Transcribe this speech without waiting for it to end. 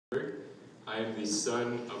I am the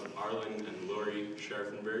son of Arlen and Lori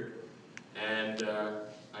Scharfenberg, and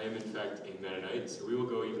I am in fact a Mennonite, so we will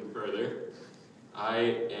go even further.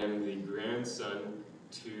 I am the grandson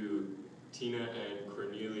to Tina and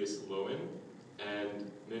Cornelius Lowen,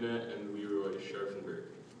 and Minna and Leroy Scharfenberg.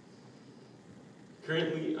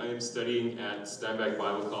 Currently, I am studying at Steinbach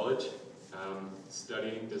Bible College.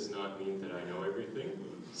 Studying does not mean that I know everything,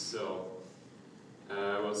 so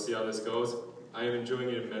we'll see how this goes. I am enjoying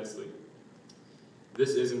it immensely.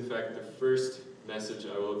 This is, in fact, the first message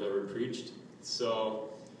I will have ever preached, so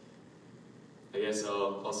I guess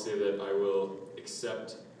I'll say that I will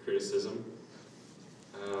accept criticism.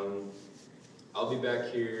 I'll be back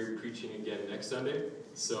here preaching again next Sunday,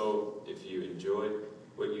 so if you enjoy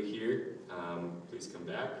what you hear, please come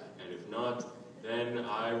back, and if not, then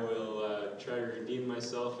I will try to redeem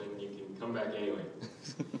myself and you can come back anyway.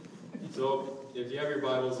 So, if you have your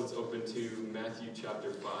Bibles, let's open to Matthew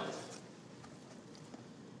chapter 5.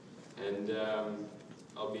 And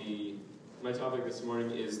my topic this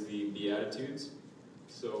morning is the Beatitudes.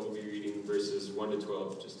 So we'll be reading verses 1 to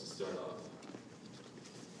 12 just to start off.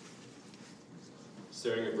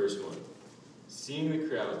 Starting at verse 1. Seeing the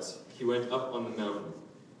crowds, he went up on the mountain.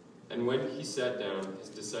 And when he sat down, his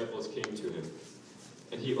disciples came to him.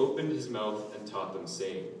 And he opened his mouth and taught them,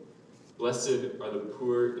 saying, Blessed are the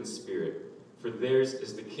poor in spirit, for theirs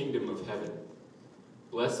is the kingdom of heaven.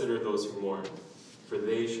 Blessed are those who mourn, for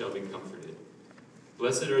they shall be comforted.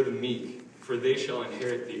 Blessed are the meek, for they shall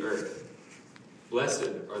inherit the earth. Blessed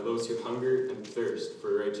are those who hunger and thirst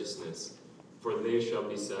for righteousness, for they shall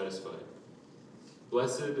be satisfied.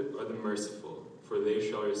 Blessed are the merciful, for they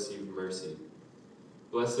shall receive mercy.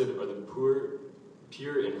 Blessed are the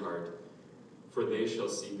pure in heart, for they shall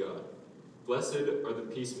see God. Blessed are the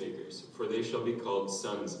peacemakers, for they shall be called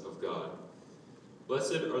sons of God.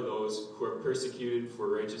 Blessed are those who are persecuted for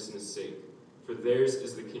righteousness' sake, for theirs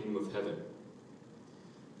is the kingdom of heaven.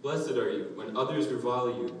 Blessed are you when others revile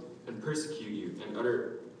you and persecute you and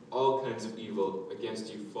utter all kinds of evil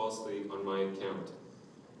against you falsely on my account.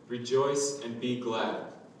 Rejoice and be glad,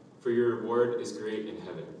 for your reward is great in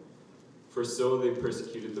heaven. For so they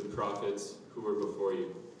persecuted the prophets who were before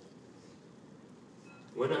you.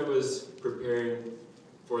 When I was preparing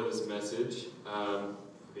for this message, I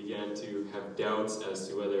began to have doubts as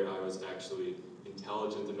to whether I was actually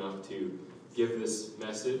intelligent enough to give this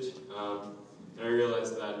message. And I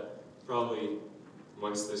realized that probably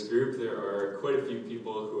amongst this group there are quite a few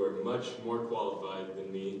people who are much more qualified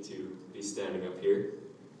than me to be standing up here.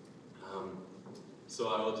 So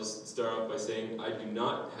I will just start off by saying I do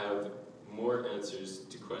not have more answers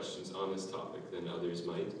to questions on this topic than others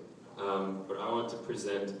might. But I want to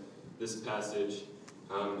present this passage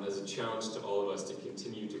as a challenge to all of us to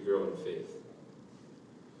continue to grow in faith.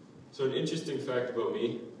 So an interesting fact about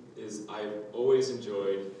me is I've always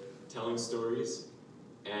enjoyed telling stories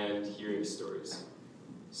and hearing stories.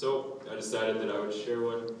 So I decided that I would share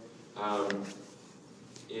one. I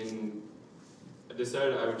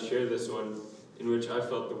decided I would share this one in which I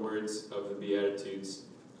felt the words of the Beatitudes,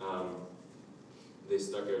 they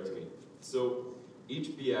stuck out to me. So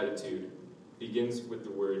each Beatitude begins with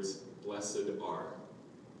the words, blessed are.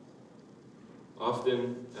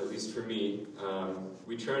 Often, at least for me,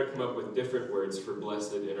 we try to come up with different words for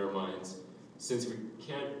blessed in our minds, since we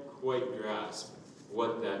can't quite grasp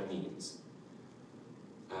what that means.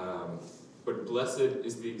 But blessed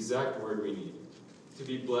is the exact word we need. To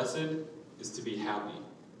be blessed is to be happy.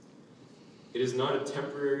 It is not a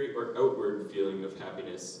temporary or outward feeling of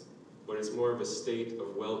happiness, but it's more of a state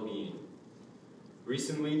of well-being.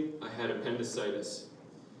 Recently, I had appendicitis,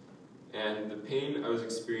 and the pain I was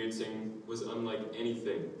experiencing was unlike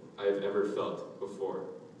anything I have ever felt before.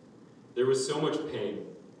 There was so much pain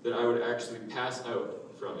that I would actually pass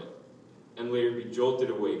out from it, and later be jolted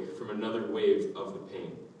awake from another wave of the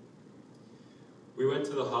pain. We went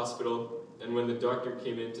to the hospital, and when the doctor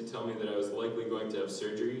came in to tell me that I was likely going to have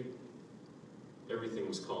surgery, everything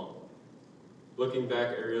was calm. Looking back,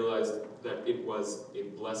 I realized that it was a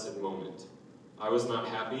blessed moment. I was not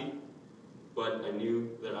happy, but I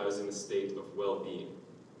knew that I was in a state of well-being.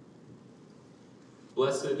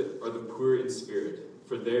 Blessed are the poor in spirit,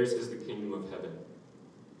 for theirs is the kingdom of heaven.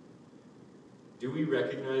 Do we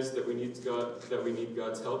recognize that we need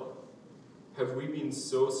God's help? Have we been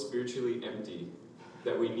so spiritually empty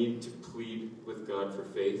that we need to plead with God for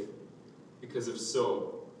faith? Because if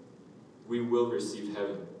so, we will receive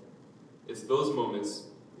heaven. It's those moments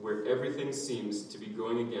where everything seems to be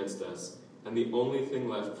going against us, and the only thing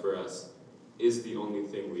left for us is the only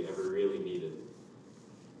thing we ever really needed.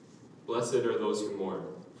 Blessed are those who mourn,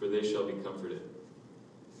 for they shall be comforted.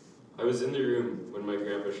 I was in the room when my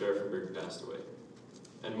grandpa Scharfenberg passed away,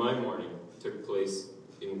 and my mourning took place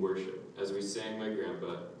in worship as we sang my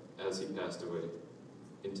grandpa as he passed away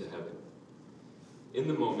into heaven. In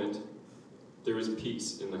the moment, there was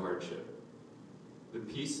peace in the hardship. The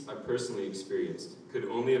peace I personally experienced could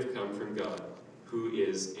only have come from God, who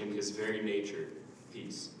is, in his very nature,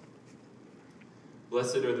 peace.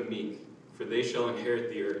 Blessed are the meek, for they shall inherit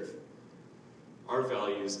the earth. Our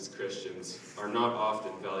values as Christians are not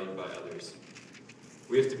often valued by others.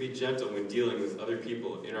 We have to be gentle when dealing with other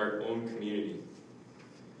people in our own community.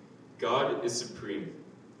 God is supreme,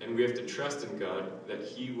 and we have to trust in God that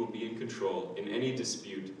he will be in control in any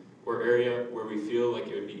dispute or area where we feel like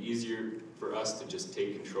it would be easier for us to just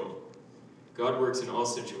take control. God works in all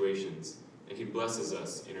situations, and he blesses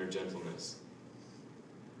us in our gentleness.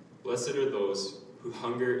 Blessed are those who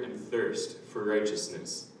hunger and thirst for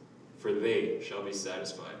righteousness, for they shall be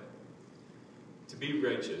satisfied. To be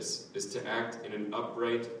righteous is to act in an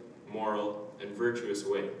upright, moral, and virtuous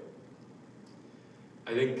way.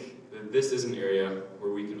 I think that this is an area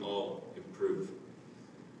where we can all improve.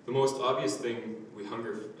 The most obvious thing we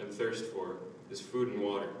hunger and thirst for is food and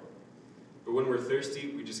water. But when we're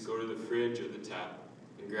thirsty, we just go to the fridge or the tap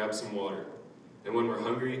and grab some water. And when we're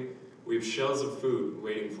hungry, we have shelves of food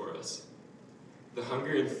waiting for us. The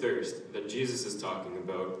hunger and thirst that Jesus is talking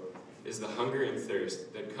about is the hunger and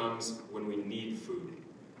thirst that comes when we need food,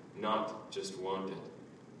 not just want it.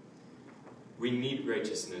 We need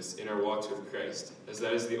righteousness in our walks with Christ, as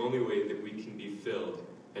that is the only way that we can be filled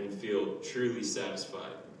and feel truly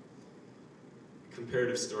satisfied. A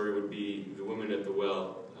comparative story would be the woman at the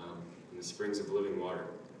well in the springs of living water.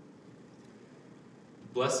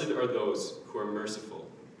 Blessed are those who are merciful,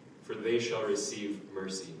 for they shall receive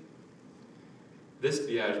mercy. This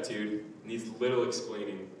beatitude needs little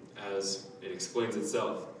explaining, as it explains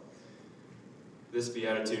itself. This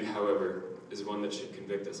beatitude, however, is one that should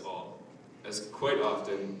convict us all, as quite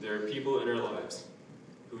often there are people in our lives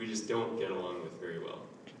who we just don't get along with very well.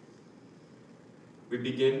 We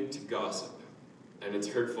begin to gossip, and it's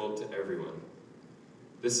hurtful to everyone.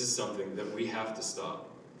 This is something that we have to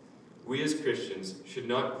stop. We as Christians should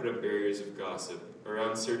not put up barriers of gossip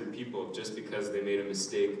around certain people just because they made a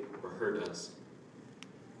mistake or hurt us.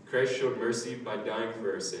 Christ showed mercy by dying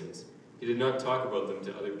for our sins. He did not talk about them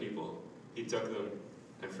to other people. He took them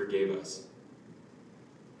and forgave us.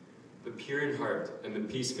 The pure in heart and the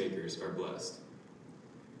peacemakers are blessed.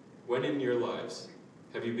 When in your lives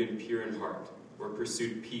have you been pure in heart or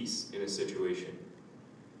pursued peace in a situation?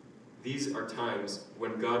 These are times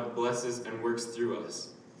when God blesses and works through us.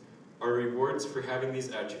 Our rewards for having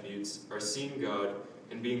these attributes are seeing God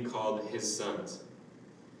and being called his sons.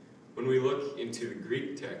 When we look into the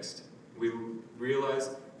Greek text, we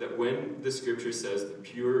realize that when the scripture says the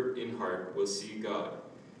pure in heart will see God,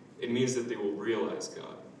 it means that they will realize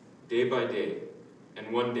God day by day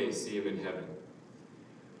and one day see him in heaven.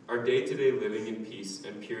 Our day-to-day living in peace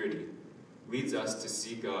and purity leads us to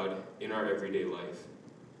see God in our everyday life.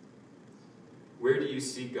 Where do you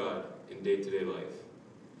see God in day-to-day life?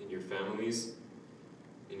 In your families,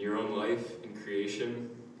 in your own life, in creation,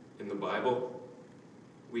 in the Bible?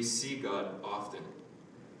 We see God often,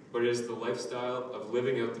 but it is the lifestyle of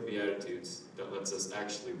living out the Beatitudes that lets us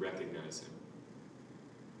actually recognize him.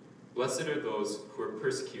 Blessed are those who are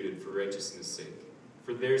persecuted for righteousness' sake,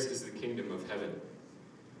 for theirs is the kingdom of heaven.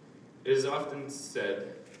 It is often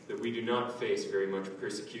said that we do not face very much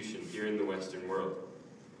persecution here in the Western world,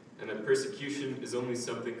 and that persecution is only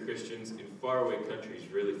something Christians in faraway countries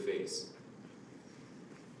really face.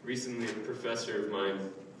 Recently, a professor of mine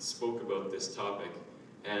spoke about this topic,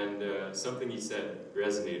 and something he said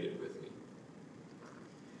resonated with me.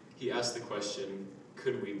 He asked the question,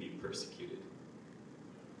 could we be persecuted?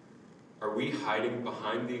 Are we hiding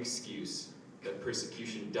behind the excuse that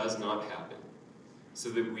persecution does not happen, so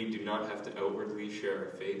that we do not have to outwardly share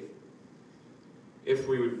our faith? If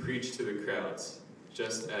we would preach to the crowds,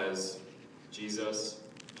 just as Jesus,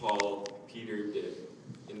 Paul, Peter did,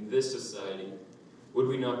 in this society, would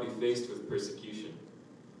we not be faced with persecution?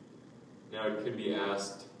 Now it could be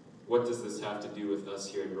asked, what does this have to do with us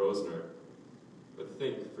here in Rosenort? But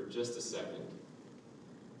think for just a second.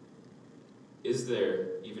 Is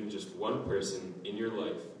there even just one person in your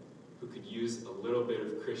life who could use a little bit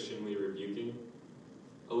of Christianly rebuking?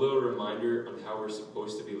 A little reminder on how we're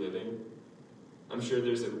supposed to be living? I'm sure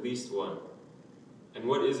there's at least one. And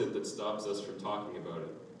what is it that stops us from talking about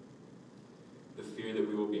it? The fear that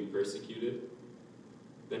we will be persecuted?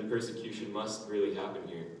 Then persecution must really happen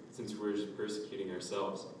here, since we're just persecuting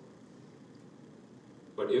ourselves.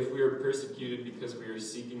 But if we are persecuted because we are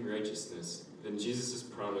seeking righteousness, then Jesus'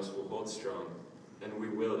 promise will hold strong. and we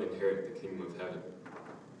will inherit the kingdom of heaven.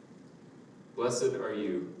 Blessed are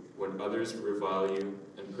you when others revile you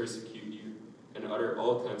and persecute you and utter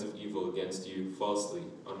all kinds of evil against you falsely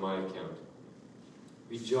on my account.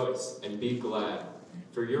 Rejoice and be glad,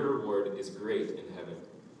 for your reward is great in heaven.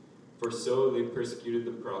 For so they persecuted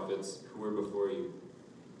the prophets who were before you.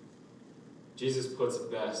 Jesus puts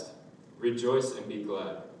it best, rejoice and be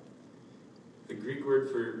glad. The Greek word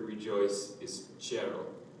for rejoice is chero.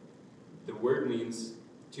 The word means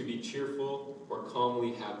to be cheerful or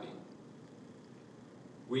calmly happy.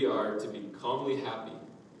 We are to be calmly happy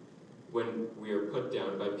when we are put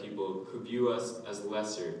down by people who view us as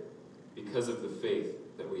lesser because of the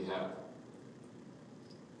faith that we have.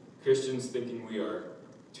 Christians thinking we are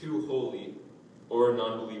too holy, or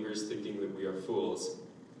non-believers thinking that we are fools,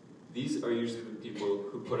 these are usually the people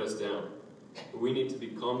who put us down. But we need to be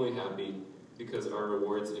calmly happy because our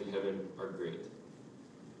rewards in heaven are great.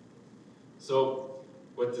 So,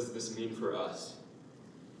 what does this mean for us?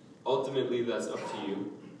 Ultimately, that's up to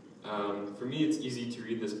you. For me, it's easy to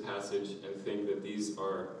read this passage and think that these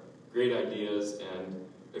are great ideas and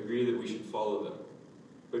agree that we should follow them.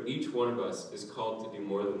 But each one of us is called to do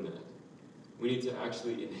more than that. We need to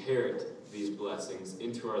actually inherit these blessings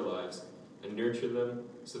into our lives and nurture them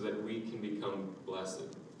so that we can become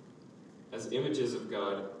blessed. As images of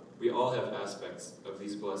God, we all have aspects of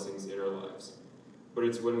these blessings in our lives. But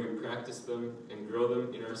it's when we practice them and grow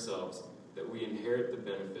them in ourselves that we inherit the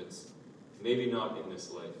benefits, maybe not in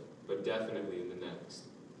this life, but definitely in the next.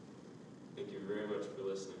 Thank you very much for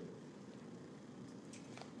listening.